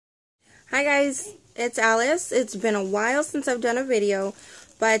Hi guys, it's Alice. It's been a while since I've done a video,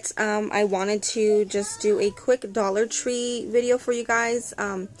 but I wanted to just do a quick Dollar Tree video for you guys.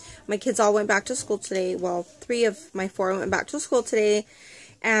 My kids all went back to school today. Well, 3 of my 4 went back to school today,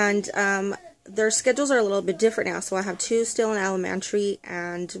 and their schedules are a little bit different now. So I have 2 still in elementary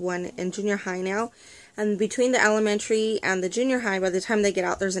and 1 in junior high now. And between the elementary and the junior high, by the time they get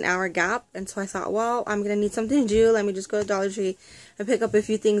out, there's an hour gap. And so I thought, well, I'm going to need something to do. Let me just go to Dollar Tree and pick up a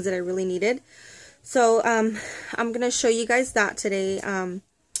few things that I really needed. So I'm going to show you guys that today.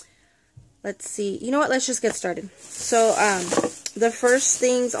 Let's see. You know what? Let's just get started. So the first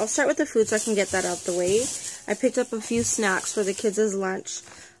things, I'll start with the food so I can get that out the way. I picked up a few snacks for the kids' lunch.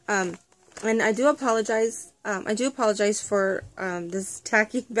 And I do apologize. For this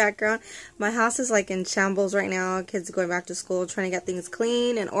tacky background. My house is like in shambles right now. Kids are going back to school, trying to get things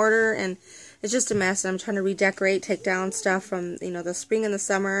clean and order, and it's just a mess. I'm trying to redecorate, take down stuff from the spring and the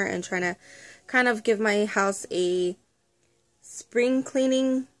summer, and trying to kind of give my house a spring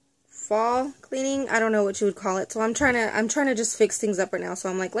cleaning, fall cleaning. I don't know what you would call it. So I'm trying to just fix things up right now. So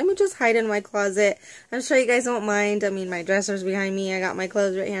I'm like, let me just hide in my closet. I'm sure you guys won't mind. I mean, my dresser's behind me. I got my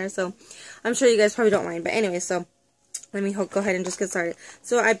clothes right here. So I'm sure you guys probably don't mind. But anyway, so let me go ahead and just get started.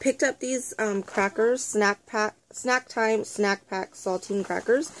 So I picked up these crackers, snack pack saltine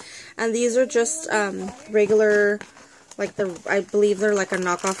crackers. And these are just regular, I believe they're like a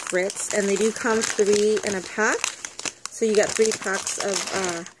knockoff Ritz. And they do come 3 in a pack. So you get 3 packs of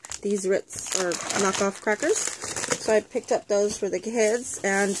these Ritz or knockoff crackers. So I picked up those for the kids,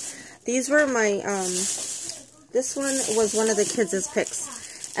 and these were my this one was one of the kids'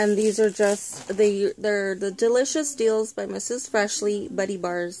 picks, and these are just they're the Delicious Deals by Mrs. Freshly Buddy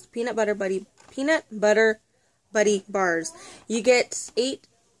Bars, peanut butter buddy bars. You get 8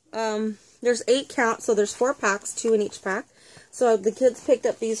 there's 8 count, so there's 4 packs, 2 in each pack. So the kids picked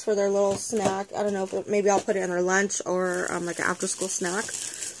up these for their little snack. I don't know if maybe I'll put it in their lunch or like an after school snack.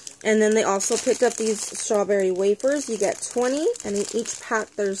 And then they also picked up these strawberry wafers. You get 20, and in each pack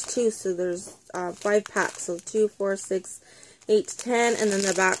there's 2, so there's 5 packs. So 2, 4, 6, 8, 10, and then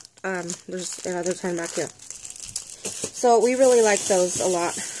the back, there's another 10 back here. So we really like those a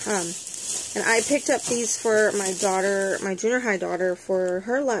lot. And I picked up these for my daughter, my junior high daughter, for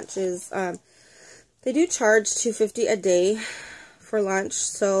her lunches. They do charge $2.50 a day for lunch,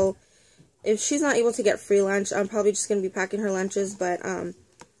 so if she's not able to get free lunch, I'm probably just going to be packing her lunches, but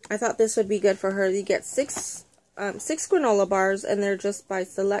I thought this would be good for her. You get 6 granola bars, and they're just by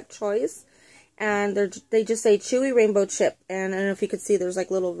Select Choice, and they just say chewy rainbow chip. And I don't know if you could see, there's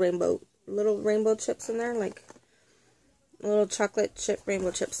like little rainbow chips in there, like little chocolate chip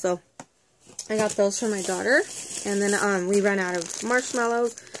rainbow chips. So I got those for my daughter, and then we ran out of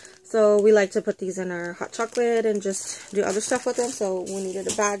marshmallows, so we like to put these in our hot chocolate and just do other stuff with them. So we needed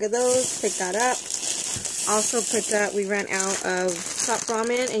a bag of those. Pick that up. Also picked up, we ran out of Top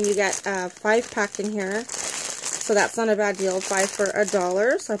Ramen, and you get 5 packed in here, so that's not a bad deal. 5 for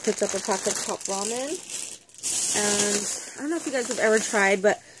 $1. So I picked up a pack of Top Ramen, and I don't know if you guys have ever tried,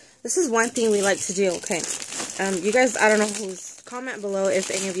 but this is one thing we like to do. Okay, you guys, I don't know comment below if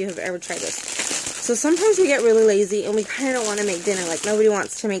any of you have ever tried this. So sometimes we get really lazy, and we kind of don't want to make dinner. Like, nobody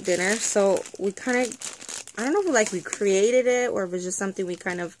wants to make dinner, so we kind of, I don't know if we created it, or if it's just something we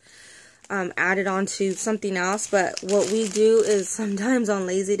kind of added on to something else. But what we do is sometimes on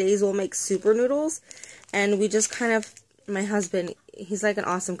lazy days we'll make super noodles, and we just kind of, my husband, he's like an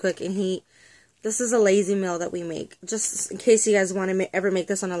awesome cook, and this is a lazy meal that we make, just in case you guys want to ever make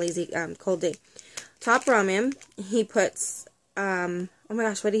this on a lazy cold day. Top Ramen, he puts oh my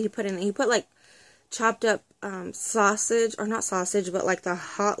gosh, what did he put in it? He put like chopped up sausage, or not sausage, but like the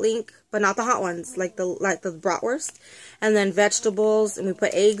hot link, but not the hot ones, like the bratwurst, and then vegetables, and we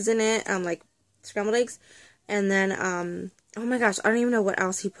put eggs in it, like scrambled eggs, and then oh my gosh, I don't even know what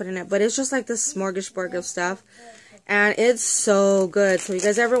else he put in it, but it's just like this smorgasbord of stuff, and it's so good. So if you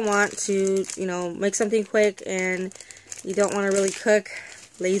guys ever want to, make something quick and you don't want to really cook,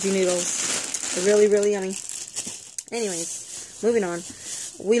 lazy noodles, they're really, really yummy. Anyways, moving on.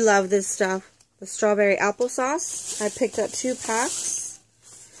 We love this stuff. The strawberry applesauce. I picked up 2 packs.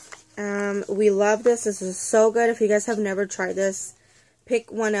 We love this. This is so good. If you guys have never tried this,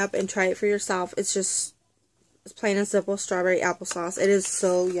 pick one up and try it for yourself. It's plain and simple strawberry applesauce. It is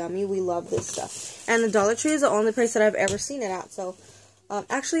so yummy. We love this stuff. And the Dollar Tree is the only place that I've ever seen it at. So,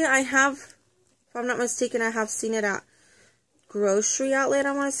 actually, I have, if I'm not mistaken, I have seen it at Grocery Outlet,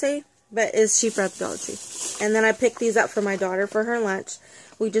 I want to say. But it's cheaper at the Dollar Tree. And then I picked these up for my daughter for her lunch.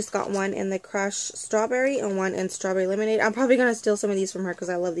 We just got one in the crushed strawberry and one in strawberry lemonade. I'm probably going to steal some of these from her because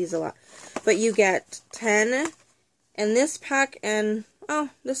I love these a lot. But you get 10 in this pack, and Oh,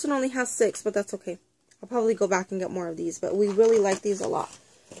 this one only has 6, but that's okay. I'll probably go back and get more of these, but we really like these a lot.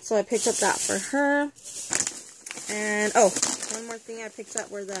 So I picked up that for her. And, oh, one more thing I picked up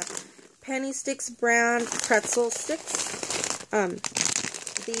were the Penny Sticks brand pretzel sticks.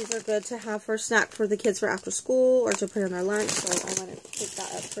 These are good to have for a snack for the kids for after school or to put in their lunch. So I want to pick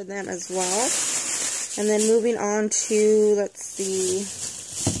that up for them as well. And then moving on to, let's see,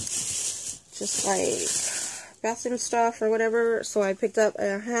 just like bathroom stuff or whatever. So I picked up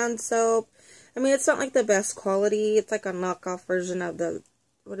a hand soap. I mean, it's not like the best quality. It's like a knockoff version of the,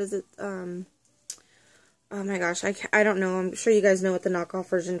 what is it? Oh my gosh, I don't know. I'm sure you guys know what the knockoff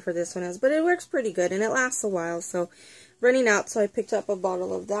version for this one is. But it works pretty good and it lasts a while. So running out, so I picked up a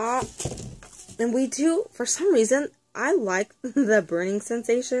bottle of that. And we do, for some reason, I like the burning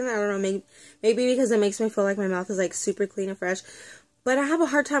sensation. I don't know, maybe because it makes me feel like my mouth is like super clean and fresh. But I have a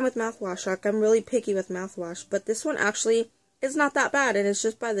hard time with mouthwash. Like, I'm really picky with mouthwash. But this one actually is not that bad. And it's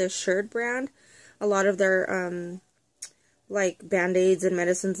just by the Assured brand. A lot of their, like, Band-Aids and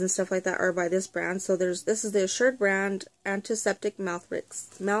medicines and stuff like that are by this brand. So this is the Assured brand antiseptic mouth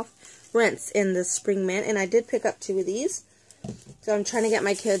rinse in the Spring Mint. And I did pick up 2 of these. So I'm trying to get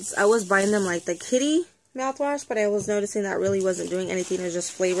my kids, I was buying them like the kitty mouthwash, but I was noticing that really wasn't doing anything. It was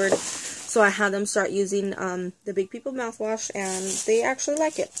just flavored. So I had them start using the Big People mouthwash, and they actually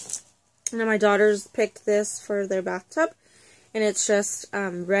like it. And then my daughters picked this for their bathtub. And it's just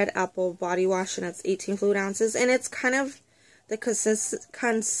Red Apple body wash, and it's 18 fluid ounces. And it's kind of the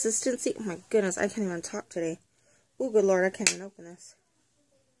consistency. Oh my goodness, I can't even talk today. Oh, good Lord, I can't even open this.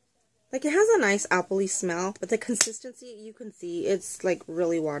 Like, it has a nice apple-y smell, but the consistency, you can see, it's like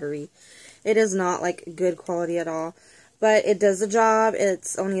really watery. It is not like good quality at all. But it does the job.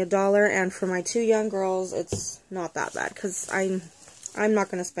 It's only $1, and for my 2 young girls, it's not that bad. Because I'm not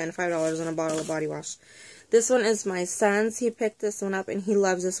going to spend $5 on a bottle of body wash. This one is my son's. He picked this one up, and he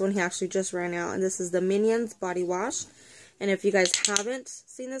loves this one. He actually just ran out, and this is the Minions Body Wash. And if you guys haven't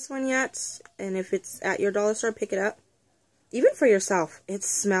seen this one yet, and if it's at your dollar store, pick it up. Even for yourself, it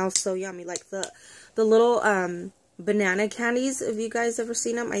smells so yummy. Like the little banana candies, if you guys ever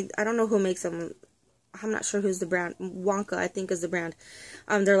seen them. I don't know who makes them. I'm not sure who's the brand. Wonka, I think, is the brand.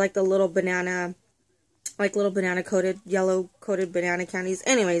 They're like the little banana, coated, yellow coated banana candies.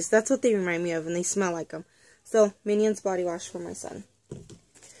 Anyways, that's what they remind me of, and they smell like them. So, Minions body wash for my son.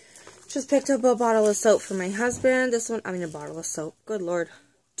 Just picked up a bottle of soap for my husband. This one, I mean a bottle of soap. Good Lord.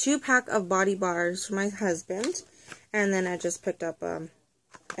 2-pack of body bars for my husband. And then I just picked up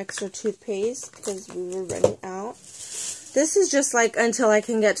extra toothpaste because we were running out. This is just like until I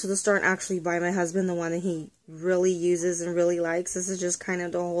can get to the store and actually buy my husband the one that he really uses and really likes. This is just kind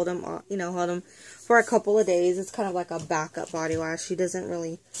of to hold him, hold him for a couple of days. It's kind of like a backup body wash.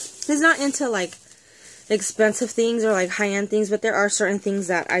 He's not into like expensive things or like high-end things, but there are certain things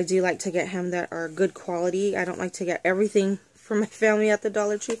that I do like to get him that are good quality. I don't like to get everything for my family at the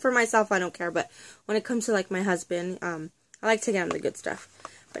Dollar Tree. For myself, I don't care, but when it comes to like my husband, I like to get him the good stuff.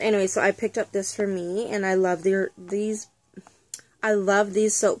 But anyway, so I picked up this for me, and I love these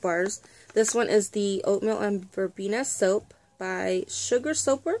soap bars. This one is the Oatmeal and Verbena soap by Sugar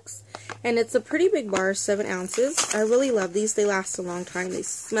Soapworks, and it's a pretty big bar, 7 ounces. I really love these. They last a long time. They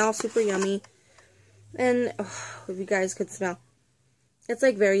smell super yummy. And, oh, if you guys could smell. It's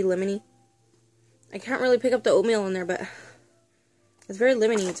like very lemony. I can't really pick up the oatmeal in there, but it's very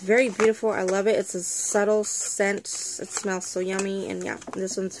lemony. It's very beautiful. I love it. It's a subtle scent. It smells so yummy. And yeah,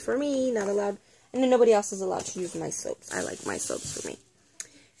 this one's for me, not allowed. And then nobody else is allowed to use my soaps. I like my soaps for me.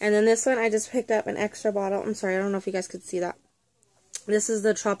 And then this one, I just picked up an extra bottle. I'm sorry, I don't know if you guys could see that. This is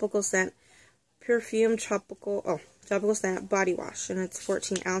the Tropical Scent Perfume Tropical Scent Body Wash. And it's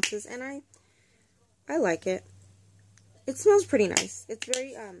 14 ounces. And I like it. It smells pretty nice. It's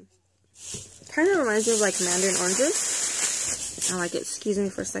very, kind of reminds me of like mandarin oranges. I like it. Excuse me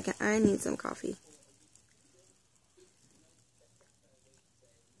for a second. I need some coffee.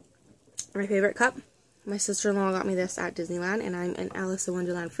 My favorite cup. My sister-in-law got me this at Disneyland, and I'm an Alice in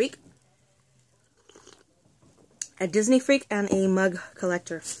Wonderland freak. A Disney freak and a mug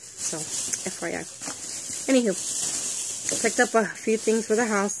collector. So, FYI. Anywho, picked up a few things for the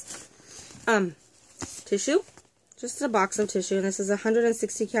house. Tissue. Just a box of tissue, and this is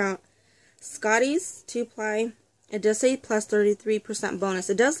 160 count Scotties 2-ply. It does say plus 33% bonus.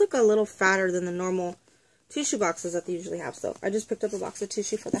 It does look a little fatter than the normal tissue boxes that they usually have. So I just picked up a box of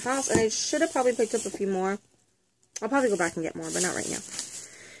tissue for the house, and I should have probably picked up a few more. I'll probably go back and get more, but not right now.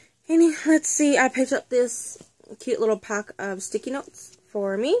 Let's see. I picked up this cute little pack of sticky notes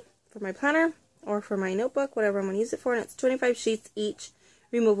for me, for my planner, or for my notebook, whatever I'm going to use it for. And it's 25 sheets each,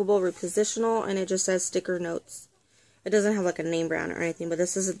 removable, repositional, and it just says sticker notes. It doesn't have like a name brand or anything, but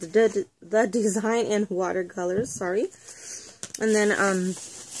this is the design in watercolors, sorry. And then,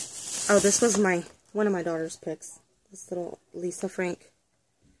 oh, this was one of my daughter's picks. This little Lisa Frank,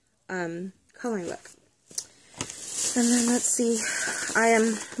 coloring book. And then let's see,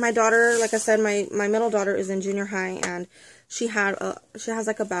 my daughter, like I said, my middle daughter is in junior high, and she has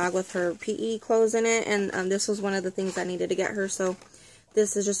like a bag with her PE clothes in it, and this was one of the things I needed to get her. So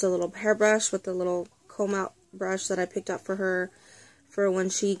this is just a little hairbrush with a little comb out brush that I picked up for her, for when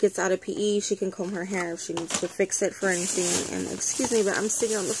she gets out of PE, she can comb her hair if she needs to fix it for anything. And excuse me, but I'm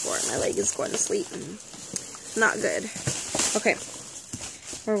sitting on the floor and my leg is going to sleep, and not good. Okay,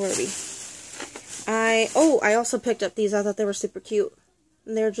 where were we? I also picked up these. I thought they were super cute.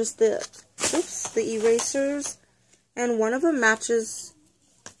 And they're just the erasers. And one of them matches,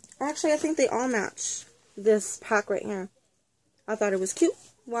 actually I think they all match this pack right here. I thought it was cute.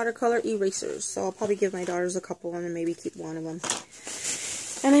 Watercolor erasers. So I'll probably give my daughters a couple and then maybe keep one of them.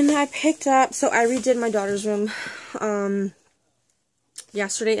 And then I picked up, so I redid my daughter's room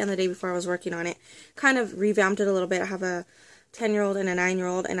yesterday and the day before I was working on it. Kind of revamped it a little bit. I have a 10-year-old and a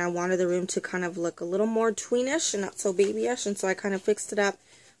 9-year-old, and I wanted the room to kind of look a little more tweenish and not so babyish, and so I kind of fixed it up,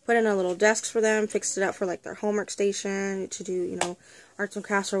 put in a little desks for them, fixed it up for like their homework station to do, you know, arts and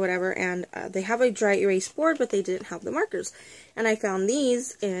crafts or whatever. And they have a dry erase board, but they didn't have the markers. And I found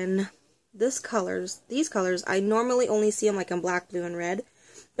these in these colors. I normally only see them like in black, blue, and red,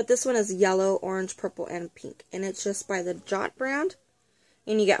 but this one is yellow, orange, purple, and pink, and it's just by the Jot brand,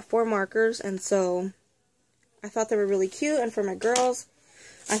 and you get 4 markers. And so I thought they were really cute, and for my girls,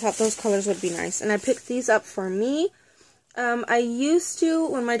 I thought those colors would be nice. And I picked these up for me. I used to,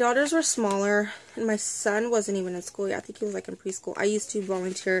 when my daughters were smaller, and my son wasn't even in school yet, I think he was like in preschool, I used to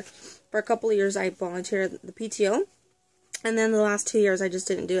volunteer. For a couple of years, I volunteered at the PTO, and then the last 2 years, I just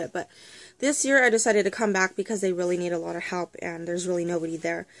didn't do it. But this year, I decided to come back because they really need a lot of help, and there's really nobody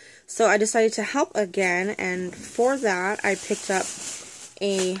there. So I decided to help again, and for that, I picked up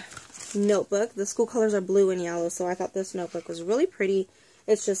a notebook. The school colors are blue and yellow, so I thought this notebook was really pretty.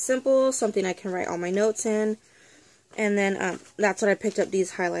 It's just simple, something I can write all my notes in. And then that's what I picked up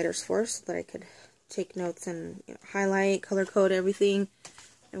these highlighters for, so that I could take notes and, you know, highlight, color code everything.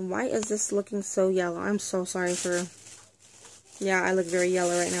 And why is this looking so yellow? I'm so sorry for... Yeah, I look very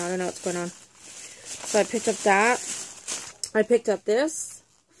yellow right now. I don't know what's going on. So I picked up that. I picked up this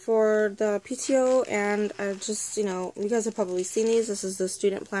for the PTO, and I just, you know, you guys have probably seen these. This is the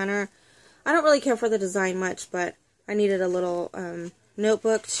student planner. I don't really care for the design much, but I needed a little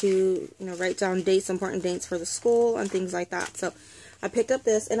notebook to, you know, write down dates, important dates for the school and things like that. So I picked up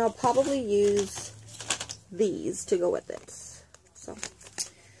this, and I'll probably use these to go with it. So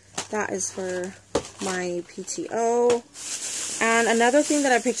that is for my PTO. And another thing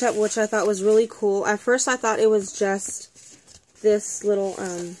that I picked up, which I thought was really cool, at first I thought it was just this little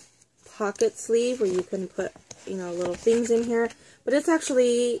pocket sleeve where you can put, you know, little things in here, but it's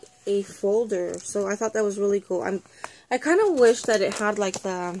actually a folder. So I thought that was really cool. I kind of wish that it had like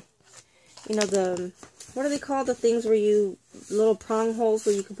the, you know, the, what are they called? The things where you, little prong holes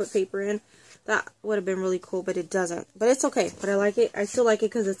where you can put paper in. That would have been really cool, but it doesn't. But it's okay. But I like it. I still like it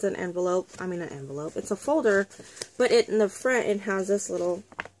because it's an envelope. I mean, an envelope. It's a folder, but in the front, it has this little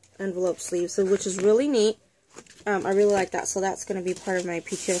envelope sleeve, so which is really neat. I really like that, so that's going to be part of my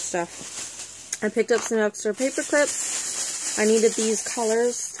PTO stuff. I picked up some extra paper clips. I needed these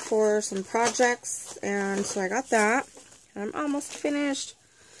colors for some projects, and so I got that. I'm almost finished.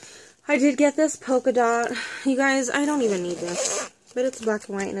 I did get this polka dot. You guys, I don't even need this, but it's black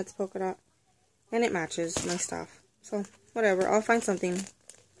and white and it's polka dot, and it matches my stuff. So whatever, I'll find something,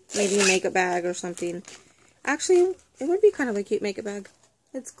 maybe a makeup bag or something. Actually, it would be kind of a cute makeup bag.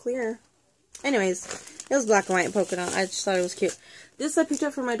 It's clear. Anyways, it was black and white and polka dot. I just thought it was cute. This I picked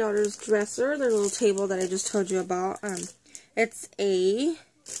up for my daughter's dresser, their little table that I just told you about. It's a,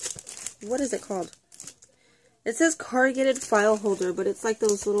 what is it called? It says corrugated file holder, but it's like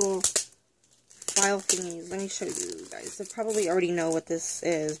those little file thingies. Let me show you guys. You probably already know what this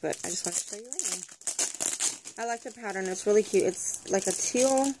is, but I just want to show you anyway. I like the pattern. It's really cute. It's like a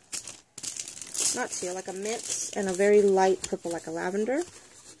teal, not teal, like a mint, and a very light purple, like a lavender.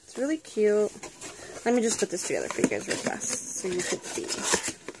 It's really cute. Let me just put this together for you guys real fast so you can see.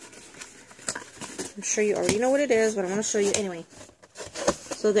 I'm sure you already know what it is, but I want to show you anyway.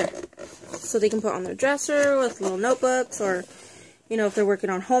 So there. So they can put on their dresser with little notebooks, or, you know, if they're working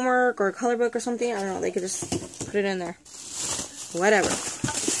on homework or a color book or something, I don't know, they could just put it in there. Whatever.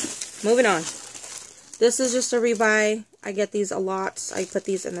 Moving on. This is just a rebuy. I get these a lot. I put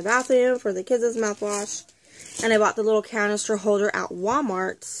these in the bathroom for the kids' mouthwash. And I bought the little canister holder at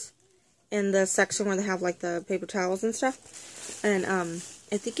Walmart. in the section where they have like the paper towels and stuff. And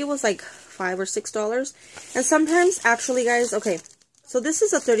I think it was like $5 or $6. And sometimes, actually guys, okay, so this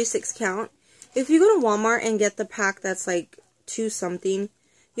is a 36 count. If you go to Walmart and get the pack that's like 2 something,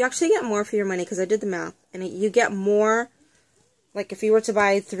 you actually get more for your money, because I did the math. And you get more, like if you were to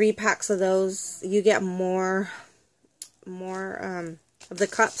buy 3 packs of those, you get more of the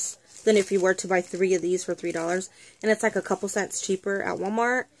cups than if you were to buy 3 of these for $3. And it's like a couple cents cheaper at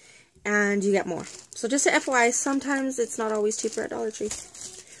Walmart, and you get more. So just a FYI, sometimes it's not always cheaper at Dollar Tree.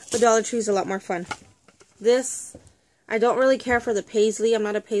 But Dollar Tree is a lot more fun. This, I don't really care for the paisley. I'm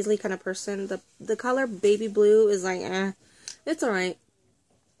not a paisley kind of person. The color baby blue is like, it's alright.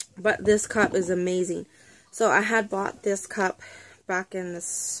 But this cup is amazing. So I had bought this cup back in the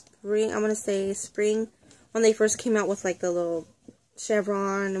spring, I'm going to say spring, when they first came out with like the little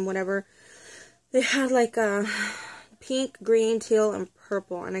chevron and whatever. They had like a pink, green, teal, and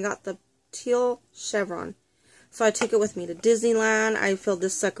purple. And I got the teal chevron. So I took it with me to Disneyland. I filled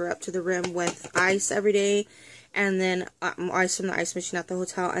this sucker up to the rim with ice every day. And then ice from the ice machine at the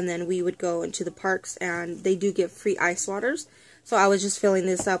hotel. And then we would go into the parks, and they do give free ice waters. So I was just filling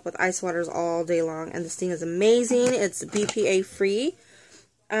this up with ice waters all day long. And this thing is amazing. It's BPA free.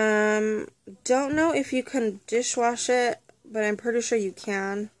 Don't know if you can dishwash it, but I'm pretty sure you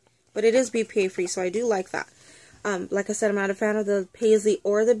can. But it is BPA free, so I do like that. Like I said, I'm not a fan of the paisley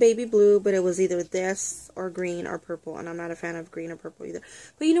or the baby blue, but it was either this or green or purple. And I'm not a fan of green or purple either.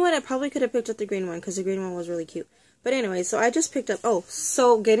 But you know what? I probably could have picked up the green one, because the green one was really cute. But anyway, so I just picked up, oh,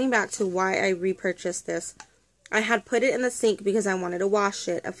 so getting back to why I repurchased this. I had put it in the sink because I wanted to wash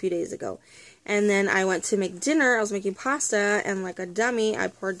it a few days ago. And then I went to make dinner. I was making pasta, and like a dummy, I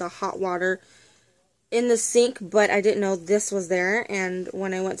poured the hot water in the sink, but I didn't know this was there. And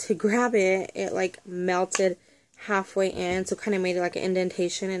when I went to grab it, it like melted halfway in, so kind of made it like an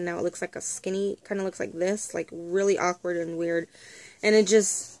indentation, and now it looks like a skinny, kind of looks like this, like really awkward and weird. And it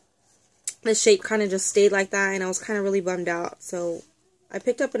just, the shape kind of just stayed like that, and I was kind of really bummed out. So I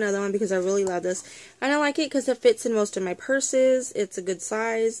picked up another one because I really love this. And I like it because it fits in most of my purses. It's a good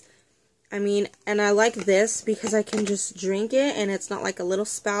size. I mean, and I like this because I can just drink it, and it's not like a little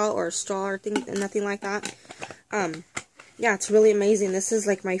spout or a straw or thing, nothing like that. Yeah, it's really amazing. This is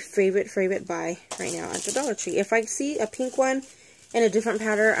like my favorite buy right now at the Dollar Tree. If I see a pink one in a different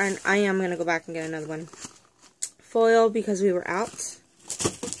pattern, I am going to go back and get another one. Foil because we were out.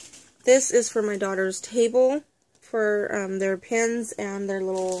 This is for my daughter's table for their pins and their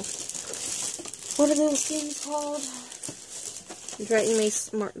little, what are those things called? Dry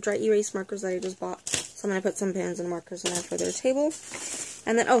erase markers that I just bought. So I'm going to put some pins and markers in there for their table.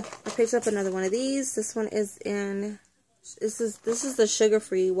 And then, oh, I picked up another one of these. This one is in, this is the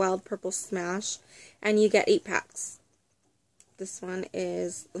sugar-free Wild Purple Smash. And you get 8 packs. This one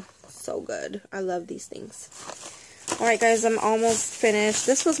is so good. I love these things. Alright guys, I'm almost finished.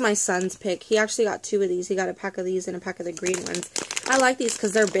 This was my son's pick. He actually got 2 of these. He got a pack of these and a pack of the green ones. I like these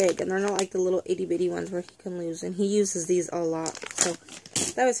because they're big and they're not like the little itty bitty ones where he can lose. And he uses these a lot. So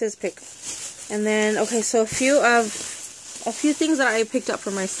that was his pick. And then, okay, so a few things that I picked up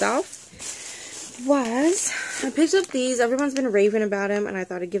for myself was, I picked up these. Everyone's been raving about them, and I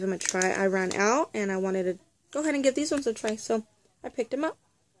thought I'd give them a try. I ran out, and I wanted to go ahead and give these ones a try, so I picked them up.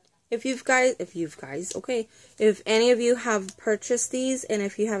 If any of you have purchased these, and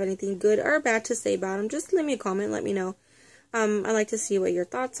if you have anything good or bad to say about them, just leave me a comment, let me know. I'd like to see what your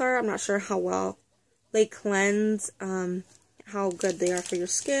thoughts are. I'm not sure how well they cleanse, how good they are for your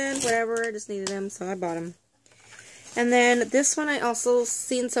skin, whatever. I just needed them, so I bought them. And then this one I also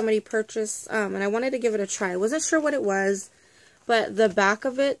seen somebody purchase, and I wanted to give it a try. I wasn't sure what it was, but the back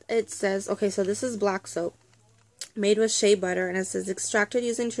of it, it says, okay, so this is black soap made with shea butter, and it says extracted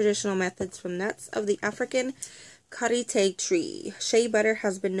using traditional methods from nuts of the African karité tree. Shea butter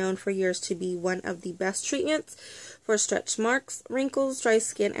has been known for years to be one of the best treatments for stretch marks, wrinkles, dry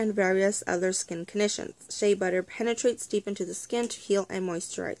skin, and various other skin conditions. Shea butter penetrates deep into the skin to heal and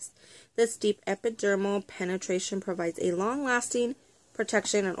moisturize. This deep epidermal penetration provides a long-lasting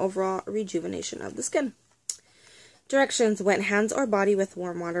protection and overall rejuvenation of the skin. Directions: wet hands or body with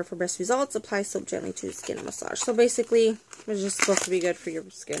warm water for best results. Apply soap gently to the skin and massage. So basically, it's just supposed to be good for your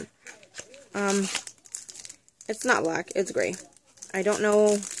skin. It's not black, it's gray. I don't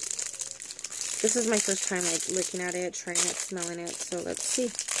know. This is my first time like looking at it, trying it, smelling it. So let's see.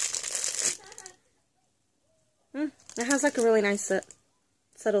 It has like a really nice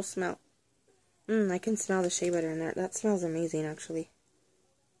subtle smell. I can smell the shea butter in there. That smells amazing, actually.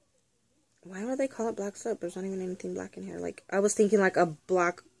 Why would they call it black soap? There's not even anything black in here. Like, I was thinking like a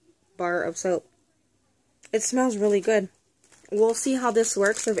black bar of soap. It smells really good. we'll see how this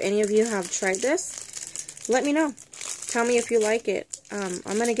works. If any of you have tried this, let me know. Tell me if you like it. I'm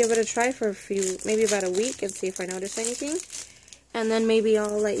going to give it a try for maybe about a week and see if I notice anything. And then maybe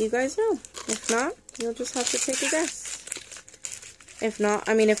I'll let you guys know. If not, you'll just have to take a guess. If not,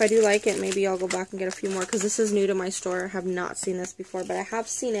 I mean, if I do like it, maybe I'll go back and get a few more. Because this is new to my store. I have not seen this before. But I have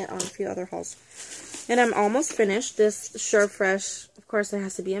seen it on a few other hauls. And I'm almost finished. This SureFresh, of course, it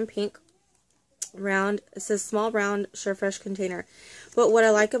has to be in pink. Round. It says small round SureFresh container. But what I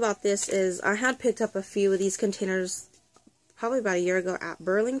like about this is I had picked up a few of these containers probably about a year ago at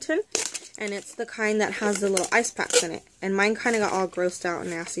Burlington, and it's the kind that has the little ice packs in it, and mine kind of got all grossed out and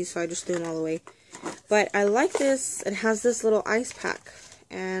nasty, so I just threw them all away. But I like this. It has this little ice pack,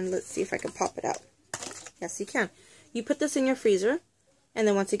 and let's see if I can pop it out. Yes, you can. You put this in your freezer, and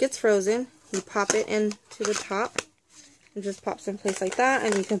then once it gets frozen, you pop it into the top. It just pops in place like that,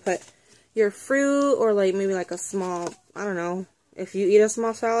 and you can put your fruit, or like maybe like a small, I don't know, if you eat a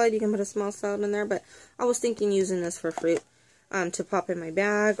small salad, you can put a small salad in there, but I was thinking using this for fruit. To pop in my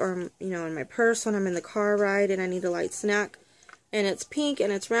bag, or, you know, in my purse when I'm in the car ride and I need a light snack. And it's pink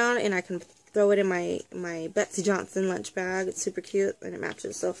and it's round, and I can throw it in my Betsy Johnson lunch bag. It's super cute and it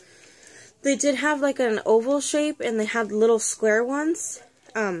matches. So they did have like an oval shape, and they had little square ones.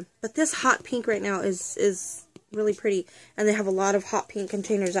 But this hot pink right now is really pretty. And they have a lot of hot pink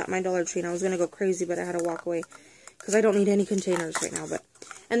containers at my Dollar Tree, and I was going to go crazy, but I had to walk away because I don't need any containers right now.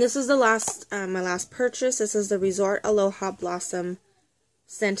 And this is the my last purchase. This is the Resort Aloha Blossom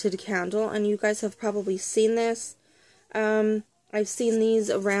scented candle, and you guys have probably seen this. I've seen these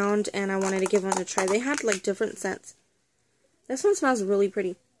around, and I wanted to give one a try. They had like different scents. This one smells really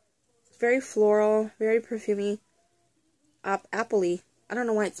pretty. It's very floral, very perfumey, appley. I don't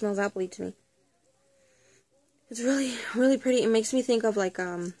know why it smells appley to me. It's really, really pretty. It makes me think of like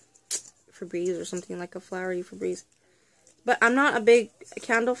Febreze or something, like a flowery Febreze. But I'm not a big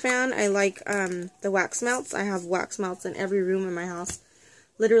candle fan. I like the wax melts. I have wax melts in every room in my house.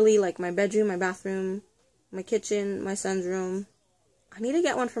 Literally, like my bedroom, my bathroom, my kitchen, my son's room. I need to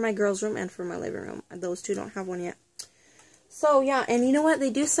get one for my girls' room and for my living room. Those two don't have one yet. So, yeah. And you know what?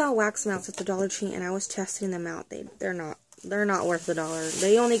 They do sell wax melts at the Dollar Tree, and I was testing them out. They're not worth $1.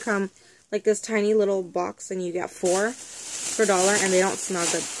 They only come like this tiny little box, and you get 4 for $1, and they don't smell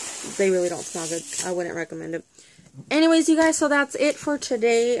good. They really don't smell good. I wouldn't recommend it. Anyways, you guys, so that's it for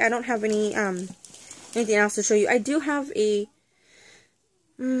today. I don't have anything else to show you. I do have a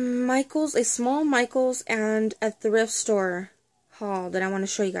small Michaels and a thrift store haul that I want to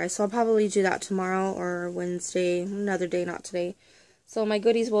show you guys. So I'll probably do that tomorrow or Wednesday, another day, not today. So my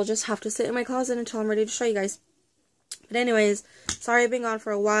goodies will just have to sit in my closet until I'm ready to show you guys. But anyways, sorry I've been gone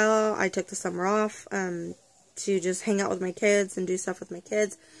for a while. I took the summer off to just hang out with my kids and do stuff with my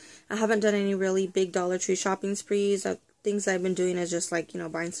kids. I haven't done any really big Dollar Tree shopping sprees. Things I've been doing is just like, you know,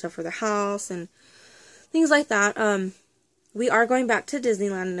 buying stuff for the house and things like that. We are going back to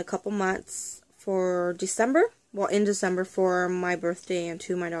Disneyland in a couple months for December. Well, in December for my birthday and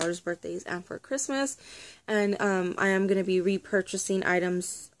 2 of my daughter's birthdays and for Christmas. And I am going to be repurchasing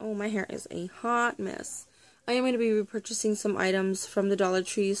items. Oh, my hair is a hot mess. I am going to be repurchasing some items from the Dollar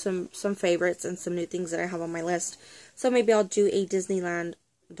Tree, some favorites and some new things that I have on my list. So maybe I'll do a Disneyland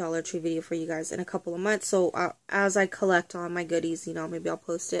Dollar Tree video for you guys in a couple of months. So as I collect all my goodies, you know, maybe I'll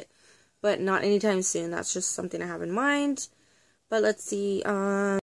post it, but not anytime soon. That's just something I have in mind. But let's see.